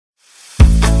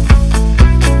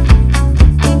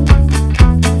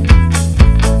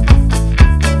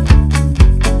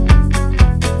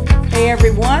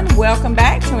welcome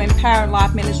back to Empowered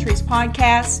Life Ministries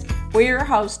podcast. We're your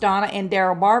hosts, Donna and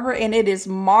Daryl Barber, and it is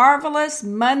marvelous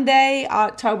Monday,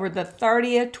 October the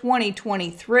 30th,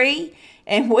 2023,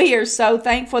 and we are so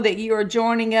thankful that you are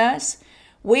joining us.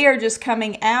 We are just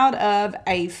coming out of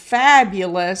a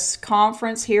fabulous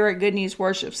conference here at Good News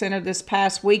Worship Center this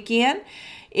past weekend.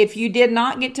 If you did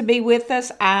not get to be with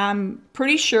us, I'm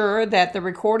pretty sure that the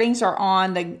recordings are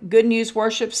on the Good News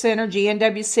Worship Center,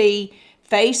 GNWC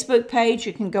Facebook page.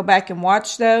 You can go back and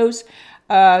watch those.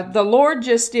 The Lord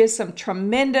just did some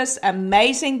tremendous,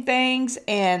 amazing things,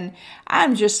 and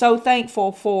I'm just so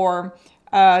thankful for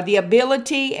the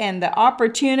ability and the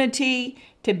opportunity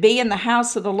to be in the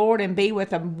house of the Lord and be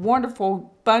with a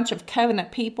wonderful bunch of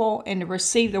covenant people and to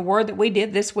receive the word that we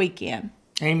did this weekend.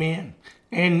 Amen.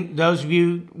 And those of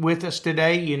you with us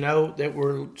today, you know that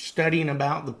we're studying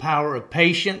about the power of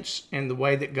patience and the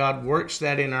way that God works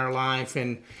that in our life.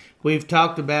 And we've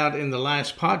talked about in the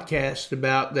last podcast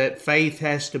about that faith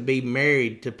has to be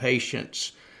married to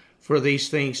patience for these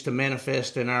things to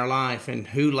manifest in our life. And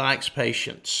who likes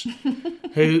patience?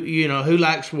 Who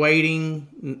likes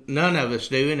waiting? None of us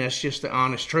do, and that's just the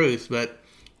honest truth. But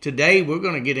today we're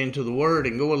going to get into the Word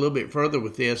and go a little bit further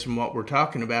with this and what we're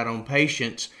talking about on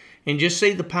patience, and just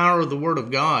see the power of the Word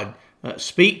of God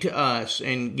speak to us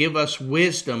and give us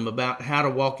wisdom about how to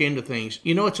walk into things.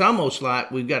 You know, it's almost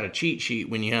like we've got a cheat sheet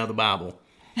when you have the Bible.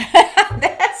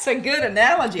 That's a good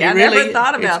analogy. I never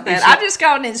thought about that. I just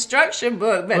call it an instruction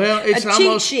book, but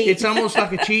cheat sheet. It's almost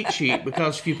like a cheat sheet,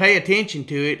 because if you pay attention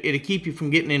to it, it'll keep you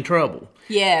from getting in trouble.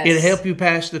 Yes. It'll help you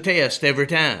pass the test every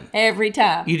time. Every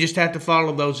time. You just have to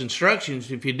follow those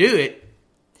instructions. If you do it,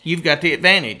 you've got the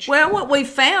advantage. Well, what we've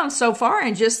found so far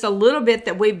in just a little bit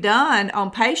that we've done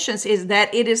on patience is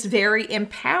that it is very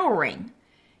empowering.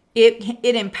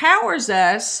 It empowers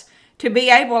us to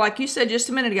be able, like you said just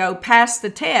a minute ago, pass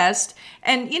the test.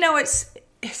 And, you know,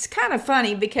 it's kind of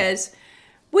funny because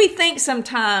we think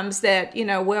sometimes that,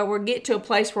 we'll get to a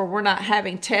place where we're not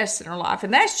having tests in our life.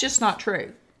 And that's just not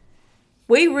true.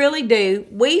 We really do.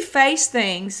 We face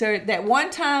things so that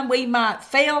one time we might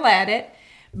fail at it.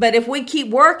 But if we keep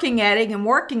working at it,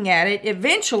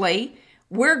 eventually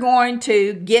we're going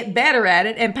to get better at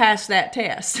it and pass that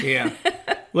test. Yeah.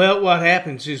 Well, what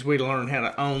happens is we learn how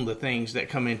to own the things that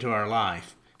come into our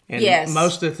life. And yes.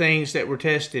 Most of the things that we're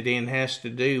tested in has to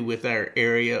do with our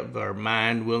area of our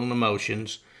mind, will, and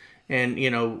emotions. And,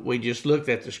 we just looked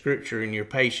at the scripture, in your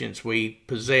patience we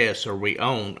possess or we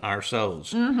own our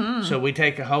souls. Mm-hmm. So we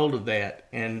take a hold of that.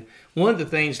 And one of the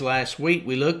things last week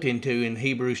we looked into in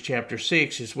Hebrews chapter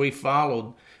 6 is we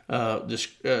followed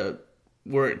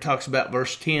where it talks about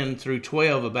verse 10 through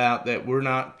 12 about that we're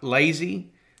not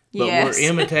lazy, but yes. we're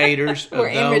imitators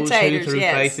of those who through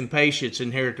faith and patience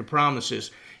inherit the promises.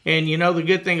 And, the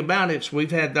good thing about it is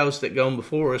we've had those that gone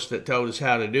before us that told us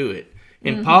how to do it.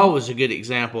 And mm-hmm. Paul was a good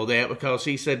example of that, because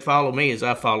he said, follow me as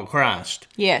I follow Christ.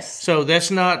 Yes. So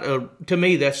that's not, to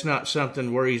me, that's not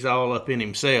something where he's all up in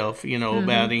himself, mm-hmm.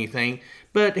 about anything.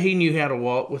 But he knew how to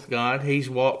walk with God. He's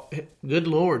walked, good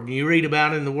Lord, you read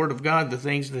about in the Word of God the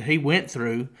things that he went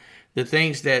through, the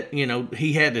things that,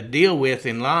 he had to deal with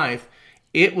in life.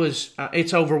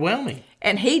 It's overwhelming.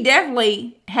 And he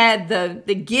definitely had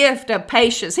the gift of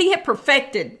patience. He had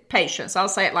perfected patience. I'll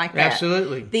say it like that.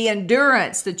 Absolutely. The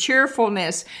endurance, the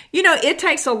cheerfulness. It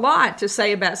takes a lot to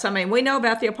say about somebody. We know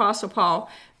about the Apostle Paul.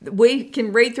 We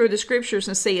can read through the scriptures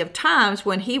and see of times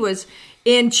when he was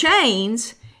in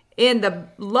chains in the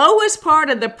lowest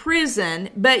part of the prison,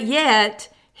 but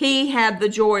yet he had the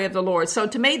joy of the Lord. So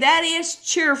to me, that is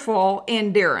cheerful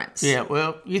endurance. Yeah,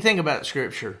 well, you think about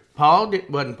Scripture. Paul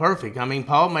wasn't perfect. I mean,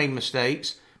 Paul made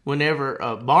mistakes. Whenever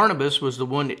Barnabas was the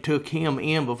one that took him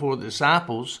in before the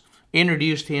disciples,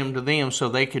 introduced him to them so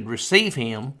they could receive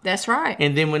him. That's right.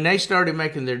 And then when they started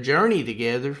making their journey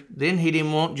together, then he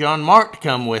didn't want John Mark to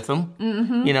come with them.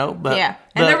 Mm-hmm. But yeah,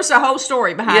 and there was a whole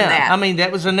story behind that. I mean,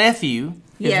 that was a nephew,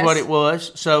 is what it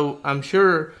was. So I'm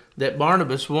sure that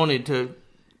Barnabas wanted to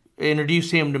introduce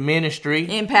him to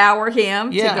ministry. Empower him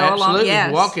to go absolutely.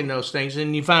 along. Walk in those things.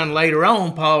 And you find later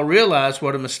on, Paul realized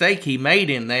what a mistake he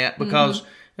made in that, because,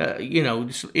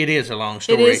 it is a long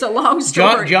story. It is a long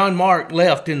story. John Mark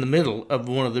left in the middle of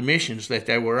one of the missions that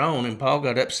they were on, and Paul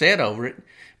got upset over it.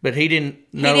 But he didn't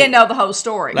know. He didn't know the whole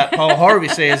story. Like Paul Harvey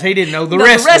says, he didn't know the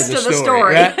rest of the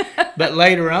story. Right? But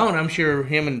later on, I'm sure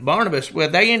him and Barnabas,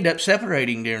 they ended up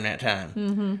separating during that time.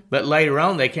 Mm-hmm. But later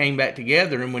on, they came back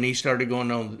together, and when he started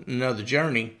going on another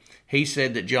journey, he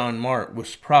said that John Mark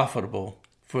was profitable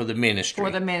for the ministry.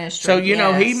 So,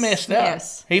 he messed up.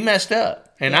 Yes. He messed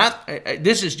up. And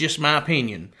this is just my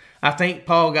opinion. I think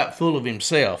Paul got full of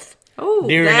himself.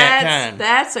 during that time.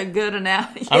 That's a good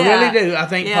analogy. I really do. I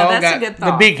think Paul got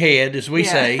the big head, as we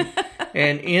say,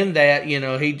 and in that,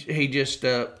 he just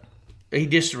he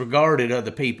disregarded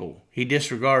other people. He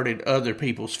disregarded other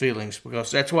people's feelings,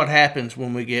 because that's what happens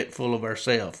when we get full of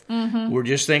ourselves. Mm-hmm. We're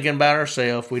just thinking about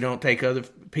ourselves. We don't take other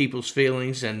people's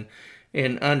feelings and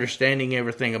understanding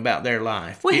everything about their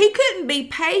life. Well, he couldn't be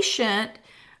patient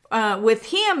with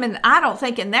him, and I don't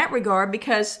think in that regard,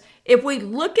 because if we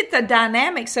look at the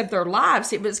dynamics of their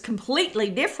lives, it was completely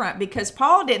different, because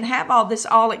Paul didn't have all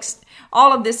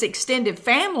of this extended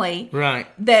family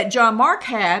that John Mark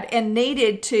had and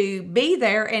needed to be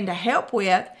there and to help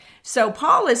with. So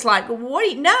Paul is like,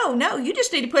 no, you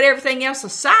just need to put everything else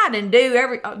aside and do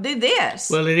this.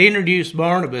 Well, it introduced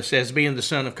Barnabas as being the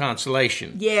son of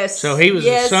consolation. Yes. So he was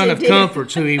the son of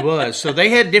comforts, who he was. So they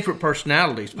had different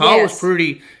personalities. Paul was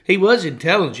he was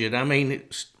intelligent. I mean,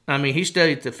 he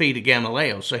studied at the feet of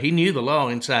Gamaliel, so he knew the law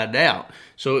inside out.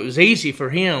 So it was easy for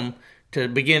him to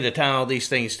begin to tie all these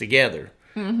things together.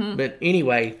 Mm-hmm. But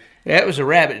anyway, that was a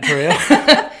rabbit trail.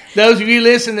 Those of you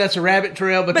listening, that's a rabbit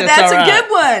trail, but that's all right. That's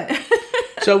a good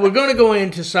one. So we're going to go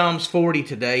into Psalms 40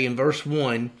 today in verse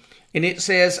 1, and it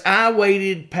says, I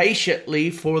waited patiently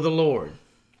for the Lord,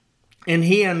 and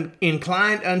he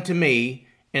inclined unto me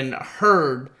and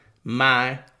heard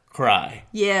my cry.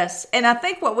 Yes, and I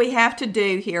think what we have to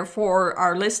do here for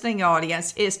our listening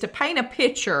audience is to paint a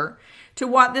picture to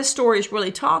what this story is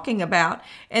really talking about.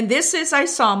 And this is a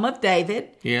Psalm of David.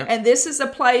 Yeah. And this is a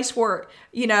place where,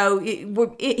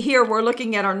 here we're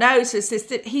looking at our notes, is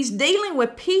that he's dealing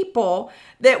with people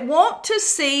that want to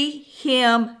see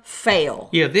him fail.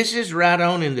 Yeah, this is right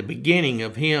on in the beginning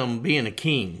of him being a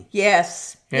king.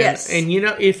 Yes, yes. And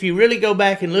if you really go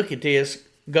back and look at this,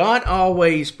 God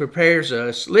always prepares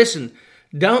us. Listen,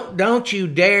 don't you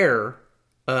dare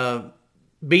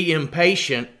be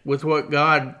impatient with what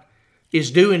God is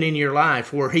doing in your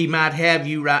life, where he might have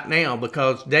you right now,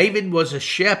 because David was a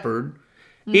shepherd.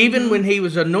 Mm-hmm. Even when he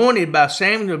was anointed by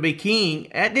Samuel to be king,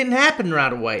 that didn't happen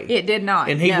right away. It did not.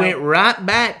 And he went right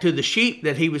back to the sheep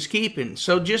that he was keeping.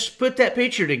 So just put that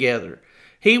picture together.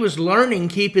 He was learning,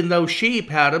 keeping those sheep,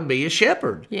 how to be a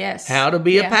shepherd. Yes. How to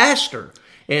be a pastor.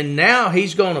 And now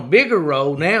he's going a bigger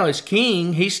role. Now as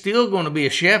king, he's still going to be a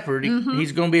shepherd. Mm-hmm.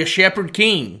 He's going to be a shepherd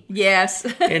king. Yes.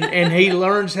 and he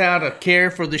learns how to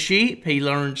care for the sheep. He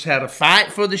learns how to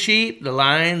fight for the sheep, the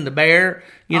lion, the bear,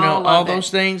 all those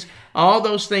things. All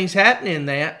those things happen in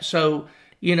that. So,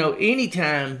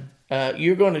 anytime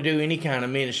you're going to do any kind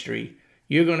of ministry,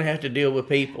 you're going to have to deal with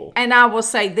people. And I will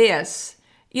say this,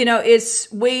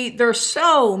 there's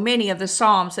so many of the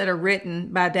Psalms that are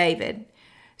written by David.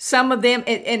 Some of them,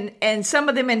 and some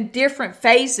of them in different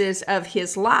phases of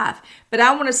his life. But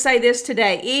I want to say this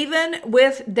today, even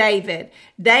with David,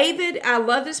 I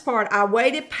love this part. I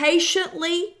waited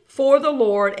patiently for the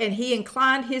Lord, and he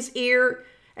inclined his ear,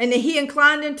 and he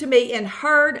inclined unto me and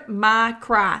heard my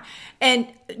cry. And,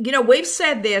 we've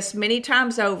said this many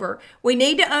times over. We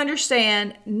need to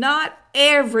understand not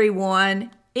everyone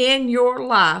in your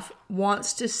life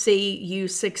wants to see you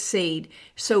succeed.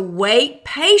 So wait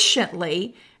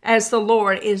patiently as the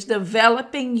Lord is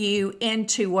developing you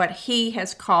into what he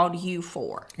has called you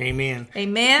for. Amen.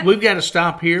 Amen. We've got to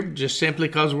stop here just simply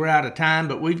because we're out of time,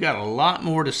 but we've got a lot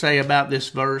more to say about this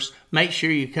verse. Make sure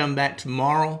you come back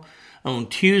tomorrow. On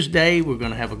Tuesday, we're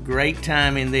going to have a great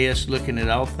time in this, looking at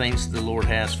all things the Lord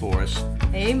has for us.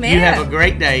 Amen. You have a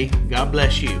great day. God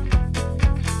bless you.